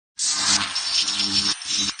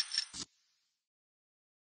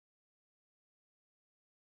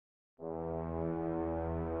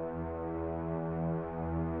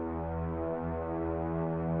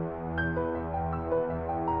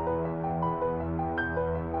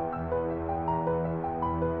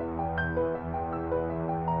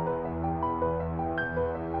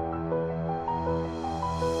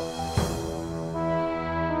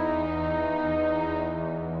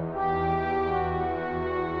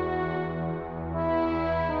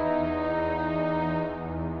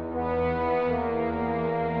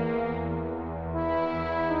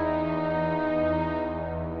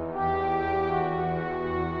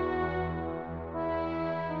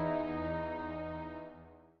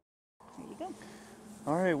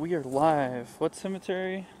Alright, we are live. What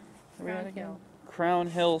cemetery are we at again? Hill. Crown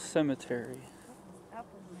Hill Cemetery. Up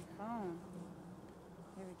with my phone.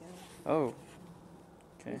 There we go. Oh.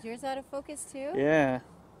 Okay. Is yours out of focus too? Yeah.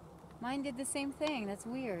 Mine did the same thing. That's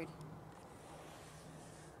weird.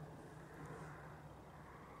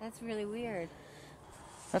 That's really weird.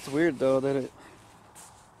 That's weird though that it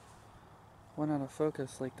went out of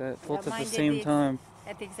focus like that, both at the same time.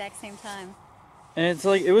 At the exact same time. And it's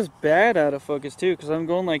like, it was bad out of focus too, because I'm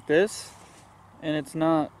going like this, and it's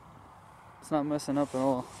not messing up at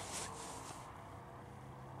all.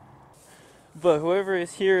 But whoever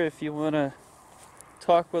is here, if you want to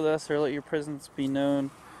talk with us or let your presence be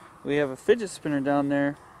known, we have a fidget spinner down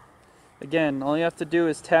there. Again, all you have to do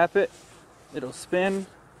is tap it, it'll spin.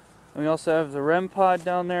 And we also have the REM pod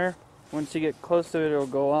down there. Once you get close to it, it'll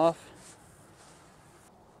go off.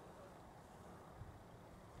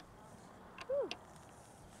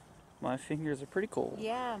 My fingers are pretty cold.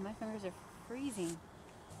 Yeah, my fingers are freezing.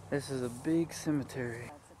 This is a big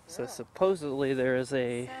cemetery. So supposedly there is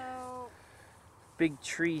a big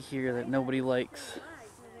tree here that nobody likes.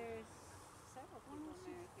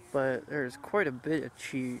 But there's quite a bit of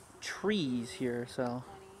trees here, so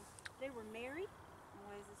They were married?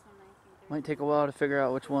 Why is this one 1930? might take a while to figure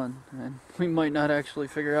out which one, and we might not actually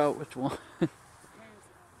figure out which one. So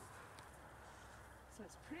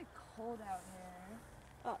it's pretty cold out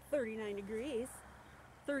here. 39 degrees,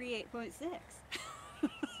 38.6. So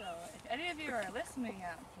if any of you are listening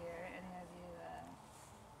out here, any of you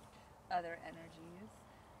other energies,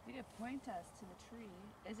 you could point us to the tree.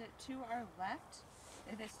 Is it to our left?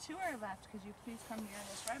 If it's to our left, could you please come near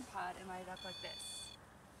this REM pod and light it up like this?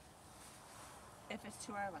 If it's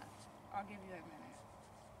to our left, I'll give you a minute.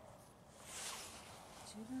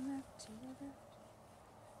 To the left, to the left.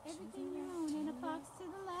 Everything you own in a box to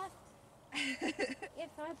the left. If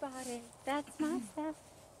I bought it, that's my stuff.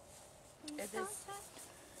 This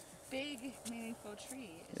big, meaningful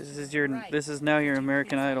tree. This is now your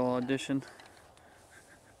American Idol audition.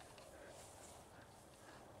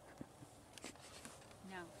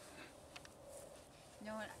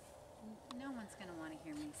 No one's gonna want to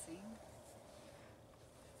hear me sing.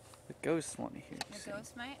 The ghosts want to hear you The sing.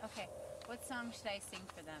 ghost might? Okay. What song should I sing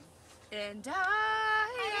for them? And I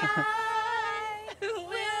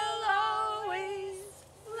will always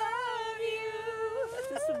love you.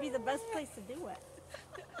 This would be the best place to do it.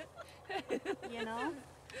 You know?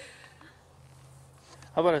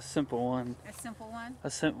 How about a simple one? A simple one?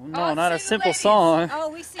 No, not a simple song. Oh,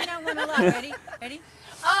 we sing that one a lot. Ready? Ready?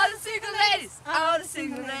 All the single ladies, all the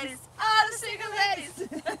single ladies, all the single ladies.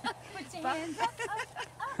 Put your hands up.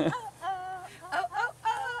 Oh, oh,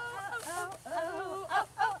 oh,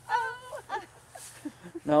 oh.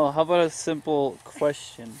 No, how about a simple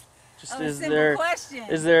question? Just Oh, simple question.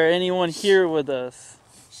 Is there anyone here with us?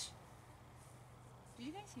 Do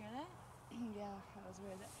you guys hear that? Yeah, that was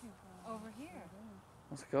where that came from. Over here.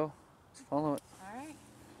 Let's go. Let's follow it. All right.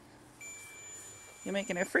 You're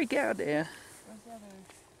making a freak out there. Where's the other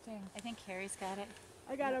thing? I think Carrie's got it.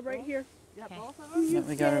 I got it right here. You got Okay. both of them? Yeah,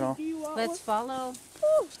 we got it all. Do you want Let's follow.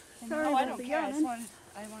 one? Sorry Oh, I about don't the care. I yawning. wanted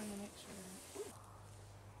to make sure.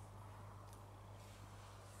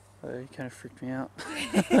 You kind of freaked me out.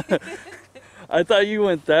 I thought you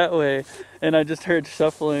went that way, and I just heard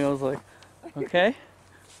shuffling. I was like, okay.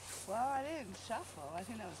 Well, I didn't shuffle. I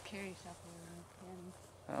think that was Carrie shuffling.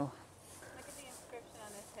 Oh. Look at the inscription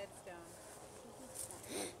on this headstone.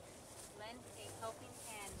 Lend a helping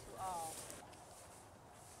hand to all.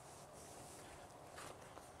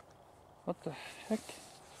 What the heck?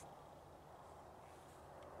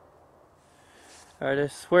 Alright, I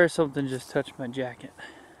swear something just touched my jacket.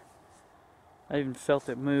 I even felt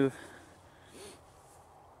it move.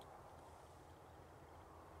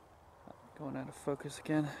 Going out of focus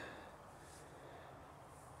again.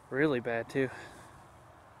 Really bad too.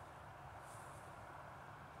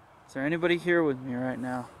 Is there anybody here with me right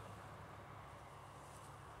now?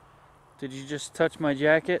 Did you just touch my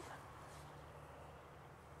jacket?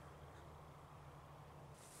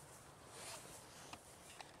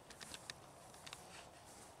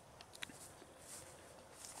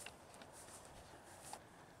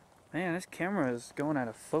 Man, this camera is going out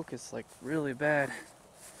of focus like really bad.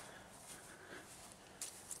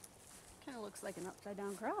 Kind of looks like an upside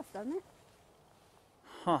down cross, doesn't it?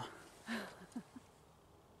 Huh.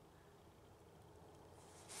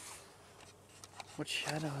 What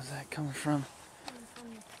shadow is that coming from?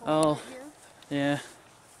 Oh, yeah.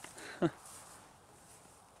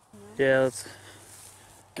 Yeah, let's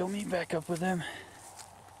go meet back up with them.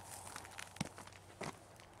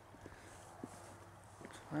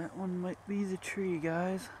 That one might be the tree,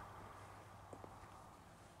 guys.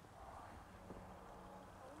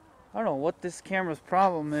 I don't know what this camera's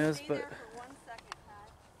problem is, Stay but there for 1 second, Pat.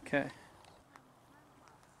 okay.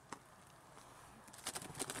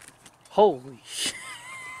 Holy shit.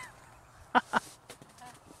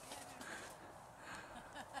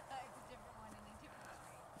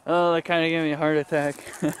 Oh, that kind of gave me a heart attack.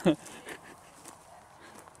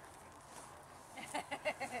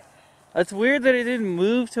 That's weird that it didn't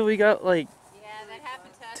move till we got like, Yeah, that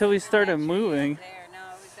happened to us. till we started moving. There, no,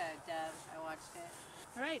 it was a dove. I watched it.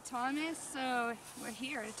 All right, Thomas, so we're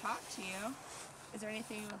here to talk to you. Is there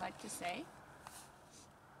anything you would like to say?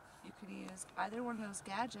 You could use either one of those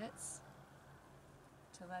gadgets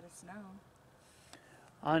to let us know.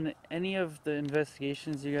 On any of the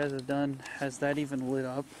investigations you guys have done, has that even lit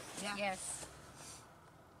up? Yeah. Yes.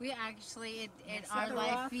 We actually, Yes, our other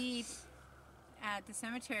live wasps. feed at the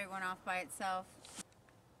cemetery went off by itself.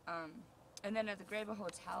 And then at the Grable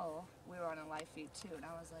Hotel, we were on a live feed too, and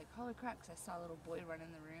I was like, holy crap, because I saw a little boy run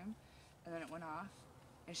in the room, and then it went off,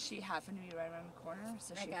 and she happened to be right around the corner,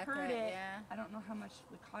 so I she got heard that, it. yeah. I don't know how much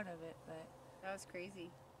we caught of it, but That was crazy.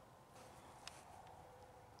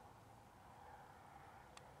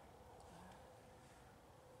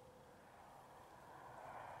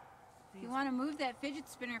 If you want to move that fidget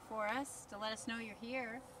spinner for us to let us know you're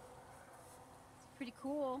here, it's pretty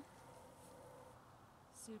cool.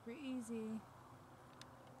 super easy.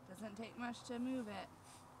 Doesn't take much to move it.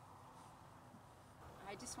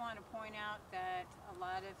 I just want to point out that a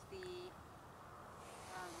lot of the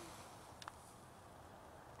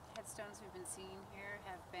headstones we've been seeing here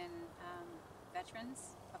have been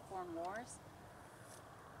veterans of foreign wars.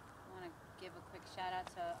 I want to give a quick shout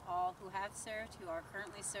out to all who have served, who are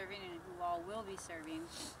currently serving, and who all will be serving.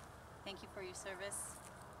 Thank you for your service.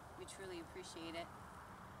 We truly appreciate it.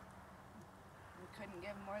 We couldn't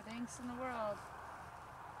give more thanks in the world.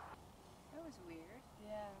 That was weird.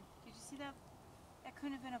 Yeah. Did you see that? That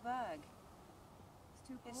couldn't have been a bug. It's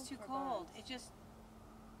too cold. It's too for cold. bugs. It just.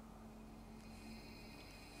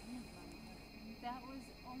 That was,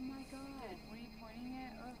 oh my god. Were you pointing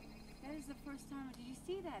it? Or? That is the first time. Did you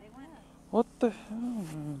see that? It went. What the hell?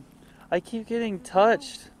 I keep getting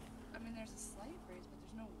touched. I mean, there's a slight breeze, but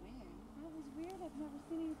there's no wind. That was weird. I've never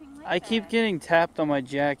seen anything like I that. keep getting tapped on my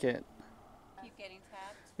jacket. Keep getting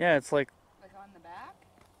tapped. Yeah, it's like, Like on the back?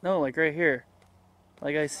 no, like right here.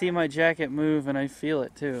 Like I see my jacket move and I feel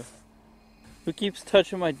it too. Who keeps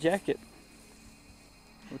touching my jacket?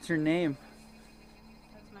 What's your name?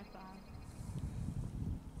 That's my phone.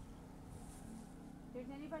 If there's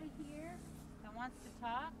anybody here that wants to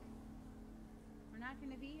talk, we're not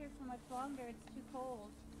going to be here for much longer. It's too cold.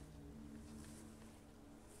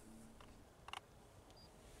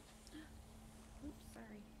 Oops,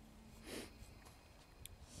 sorry.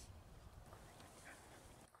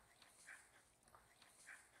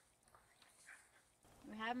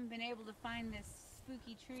 We haven't been able to find this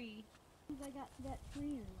spooky tree. I got that tree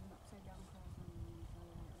is an upside down cross on the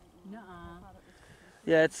right now. Nuh-uh. I thought it was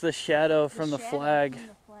Yeah, it's the shadow from the shadow flag. from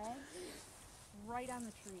the flag, right on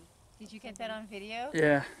the tree. Did you get that on video?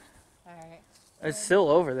 Yeah, Alright. it's still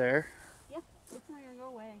over there. Yep, it's not gonna go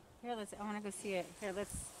away. Here, I want to go see it. Here,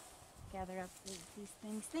 let's gather up these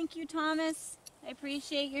things. Thank you, Thomas. I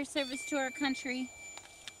appreciate your service to our country.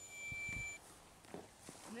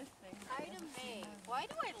 This thing. Ida May. Why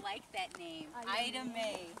do I like that name? Ida Ida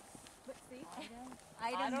May. But see,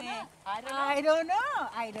 Ida May. know. I don't know.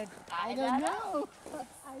 I don't know. I don't know.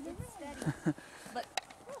 it's steady. But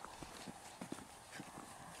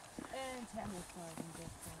And Tammy's driving good.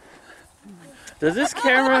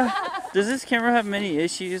 Does this camera have many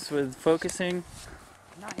issues with focusing?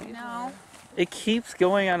 Not usually. No. It keeps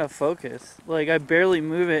going out of focus. Like I barely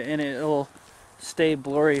move it and it'll stay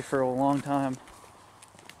blurry for a long time. Is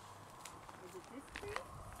it this tree?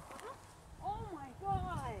 Oh my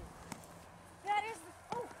god! That is the.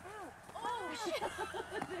 Oh, ow!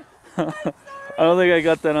 Oh, I don't think I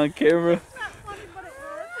got that on camera. it's not funny, but it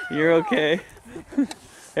was. You're okay.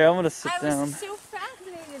 Here, I'm gonna sit I down. was so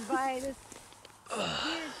fascinated by this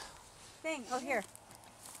weird thing. Oh, here.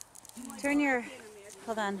 Turn your.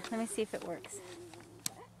 Hold on. Let me see if it works.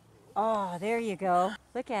 Oh, there you go.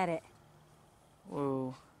 Look at it.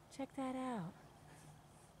 Whoa. Check that out.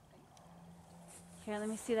 Here, let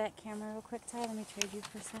me see that camera real quick, Ty. Let me trade you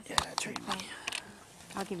for a second. Yeah, trade me.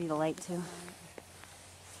 I'll give you the light too.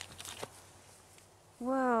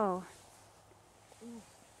 Whoa.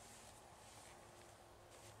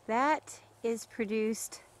 That is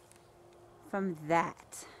produced from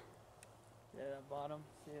that. Yeah, that bottom.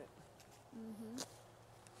 See it?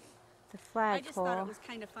 The I just thought it flagpole. was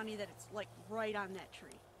kind of funny that it's like right on that tree.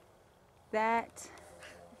 That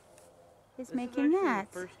is This making actually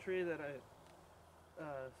that. the first tree that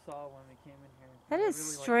saw when we came in here. That I is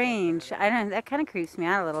really like strange. looking at it. That kind of creeps me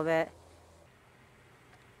out a little bit.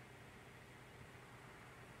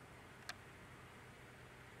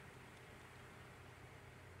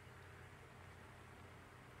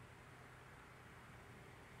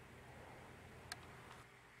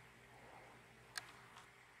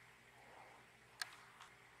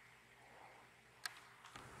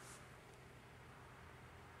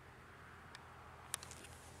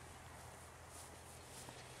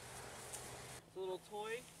 It's a little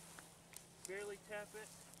toy. Barely tap it,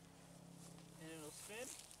 and it'll spin.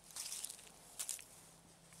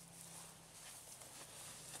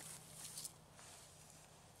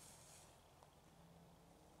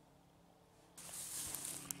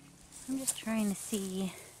 I'm just trying to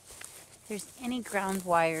see if there's any ground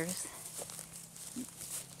wires.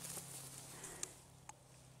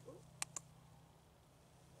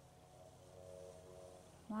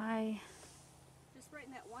 Why? Just right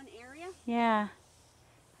in that one area? Yeah.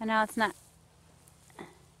 And now it's not.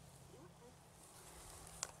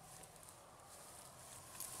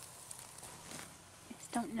 I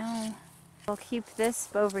just don't know. I'll keep this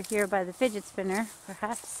over here by the fidget spinner,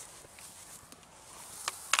 perhaps.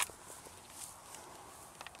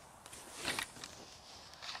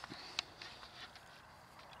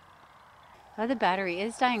 Oh, the battery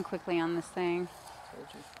is dying quickly on this thing. Told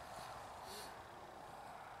you.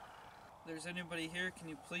 If there's anybody here, can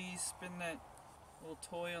you please spin that little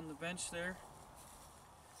toy on the bench there?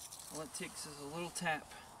 All it takes is a little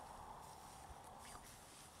tap.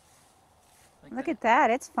 Like Look that. at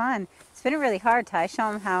that, it's fun. Spin it really hard, Ty.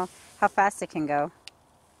 Show them how fast it can go.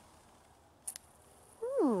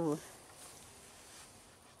 Ooh.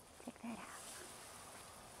 Check that out.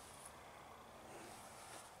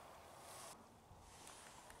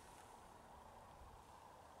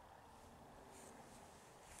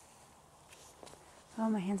 Oh,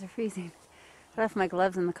 my hands are freezing. I left my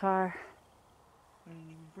gloves in the car. I didn't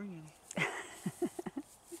even bring any.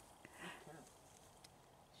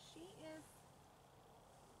 She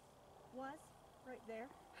was right there.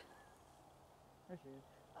 There she is.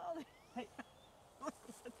 Oh, Hey.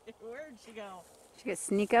 Where'd she go? She could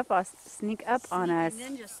sneak up on us.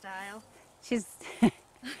 Ninja style. She's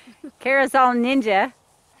Kara's all ninja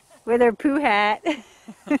with her poo hat.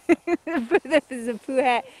 This is a poo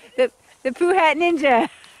hat. The poo hat ninja.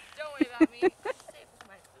 Don't worry about me. I'm safe with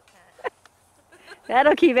my food cat.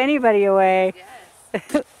 That'll keep anybody away.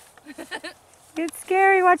 Yes. It's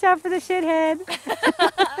scary. Watch out for the shithead.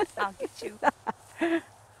 I'll get you.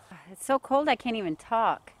 It's so cold I can't even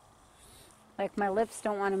talk. Like my lips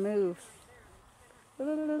don't want to move.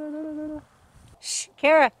 Shh,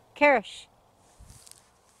 Kara, shh.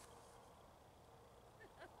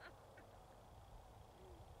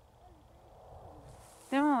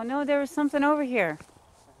 No, there was something over here.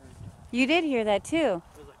 You did hear that too.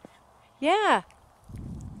 Yeah,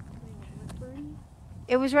 Whispering.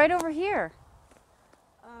 it was right over here.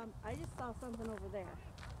 I just saw something over there.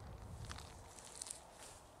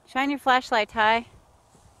 Shine your flashlight, Ty.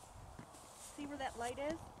 See where that light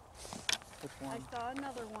is? Which I one? saw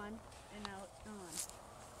another one, and now it's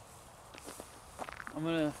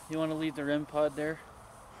gone. You want to leave the REM pod there?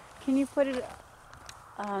 Can you put it,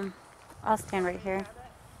 I'll stand right here.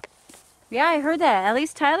 Yeah, I heard that. At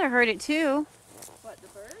least Tyler heard it too. What, the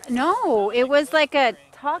bird? No, it was like a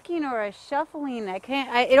talking or a shuffling.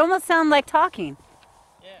 It almost sounded like talking.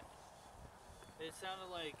 Yeah. It sounded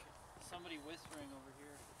like somebody whispering over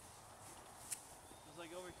here. It was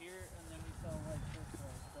like over here, and then we saw like this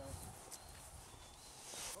way.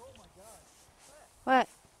 So. Oh my God. What?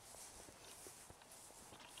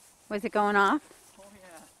 Was it going off? Oh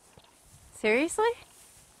yeah. Seriously?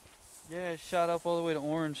 Yeah, it shot up all the way to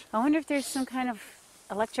orange. I wonder if there's some kind of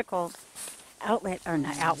electrical outlet, or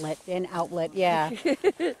not outlet, an outlet, yeah.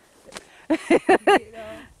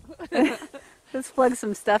 Let's plug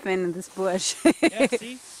some stuff into this bush. Yeah,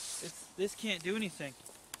 see? This can't do anything.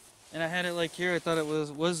 And I had it like here, I thought it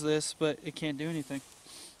was this, but it can't do anything.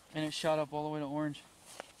 And it shot up all the way to orange.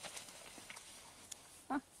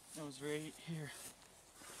 Huh. It was right here,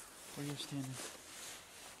 where you're standing.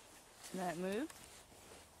 Did that move?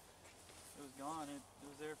 It was gone, it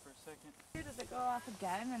was there for a second. Does it go off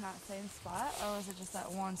again in that same spot, or was it just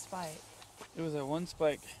that one spike? It was at one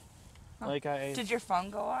spike. Huh. Like Did your phone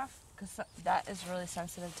go off? Because that is really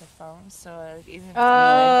sensitive to phones, so even if it's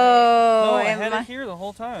Oh, No, I am had I- it here the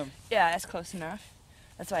whole time. yeah, it's close enough.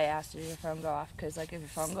 That's why I asked, did your phone go off? Because like if your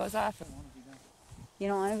phone goes off, You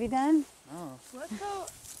don't want to be done? No. let's go.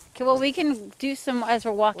 Okay, well, we can do some as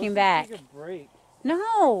we're walking back. Take a break.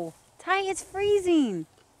 No, Ty, it's freezing.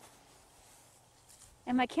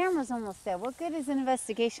 And my camera's almost dead. What good is an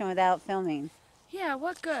investigation without filming? Yeah,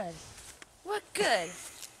 what good? What good?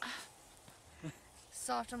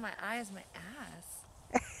 Soft on my eye is my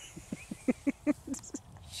ass.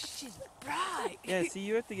 She's bright. Yeah, see,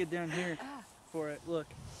 you have to get down here for it. Look.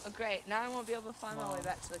 Oh, great. Now I won't be able to find my way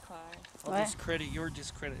back to the car. I'll What? discredit your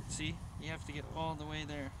discredit. See? You have to get all the way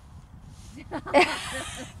there.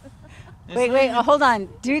 Wait, hold on.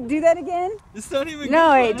 Do that again? It's not even No,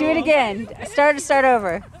 good wait, at do it all. again. Start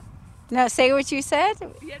over. No, say what you said.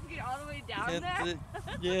 You have to get all the way down You there? have to,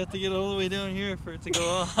 you have to get all the way down here for it to go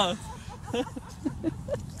off. I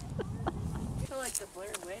feel like the Blair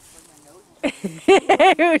Witch with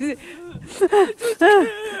my nose.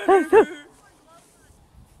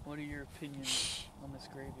 What are your opinions on this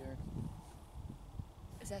graveyard?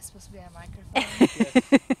 Is that supposed to be a microphone?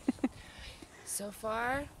 Yes. So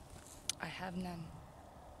far, I have none.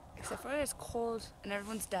 Except for it's cold and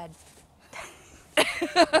everyone's dead.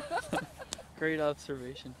 Great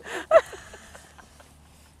observation.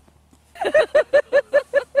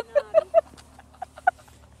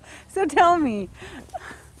 So tell me,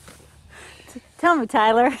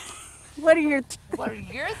 Tyler, what are your What are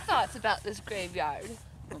your thoughts about this graveyard?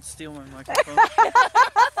 Don't steal my microphone.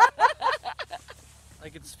 I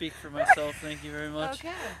can speak for myself, thank you very much.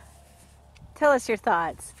 Okay. tell us your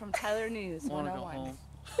thoughts? From Tyler News I want to go 101.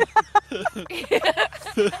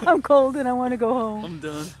 home. I'm cold and I want to go home. I'm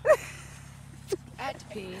done. I had to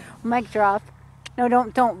pee. Mic drop. No,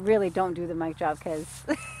 don't do the mic drop, because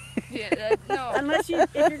Yeah, no. Unless if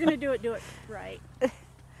you're gonna do it right.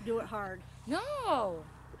 Do it hard. No.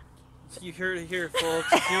 You heard it here, folks.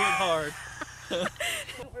 Do it hard.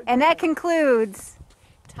 and that concludes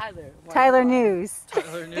Tyler. Tyler 101. News.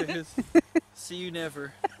 Tyler News. See you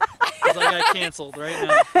never. Because I got canceled right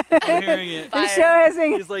now. I'm hearing it. The show has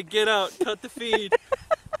been, He's like, get out, cut the feed.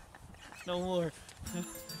 No more.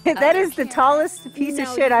 that is the tallest piece of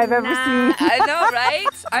shit I've ever seen. I know, right?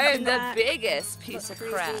 I am the That biggest piece of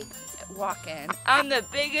crazy. crap walking. I'm the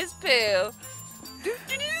biggest poo.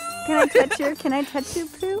 Can I touch your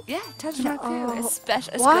poop? Yeah, touch my poo. Oh. It's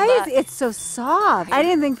special. It's Why good is luck. it so soft? I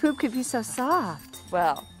didn't think poop could be so soft.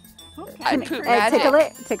 Well, Okay. I poop Tickle magic.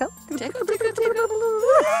 it. Tickle. Tickle, tickle, tickle.